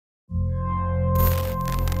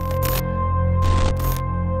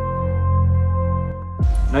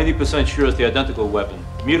90% sure it's the identical weapon.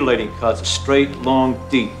 Mutilating cuts, straight, long,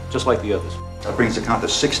 deep, just like the others. That brings the count to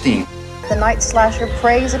 16. The night slasher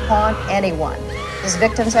preys upon anyone. His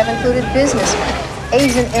victims have included businessmen,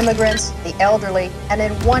 Asian immigrants, the elderly, and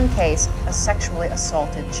in one case, a sexually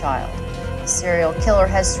assaulted child. The serial killer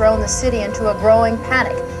has thrown the city into a growing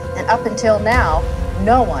panic, and up until now,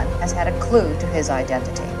 no one has had a clue to his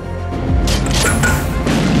identity.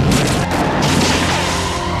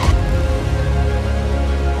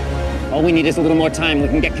 All we need is a little more time. We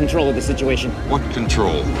can get control of the situation. What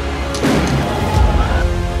control?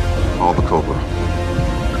 All the Cobra.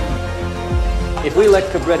 If we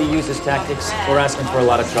let Cobra use his tactics, we're asking for a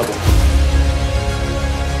lot of trouble.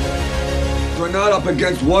 We're not up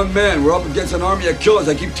against one man. We're up against an army of killers.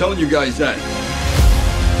 I keep telling you guys that.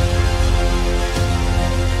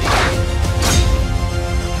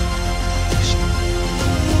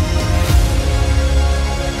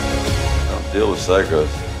 I'll deal with psychos.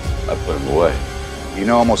 I put him away. You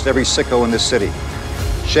know almost every sicko in this city.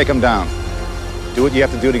 Shake him down. Do what you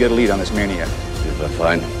have to do to get a lead on this maniac. If I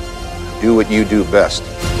find him. Do what you do best.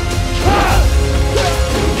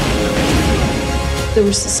 There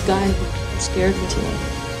was this guy who scared me today.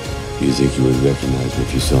 Do you think you would recognize me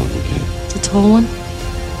if you saw him again? The tall one?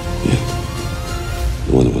 Yeah.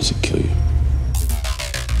 The one that wants to kill you.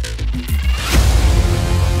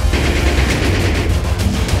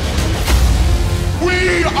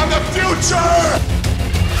 We are the future!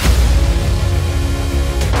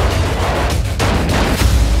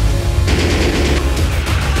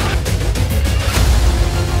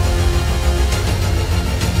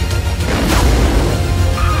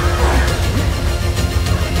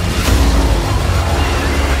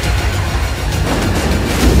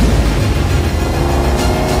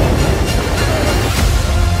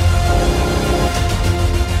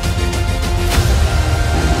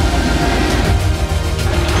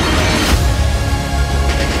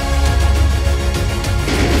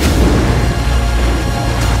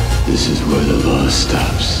 This is where the law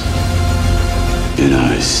stops, and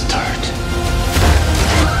I start.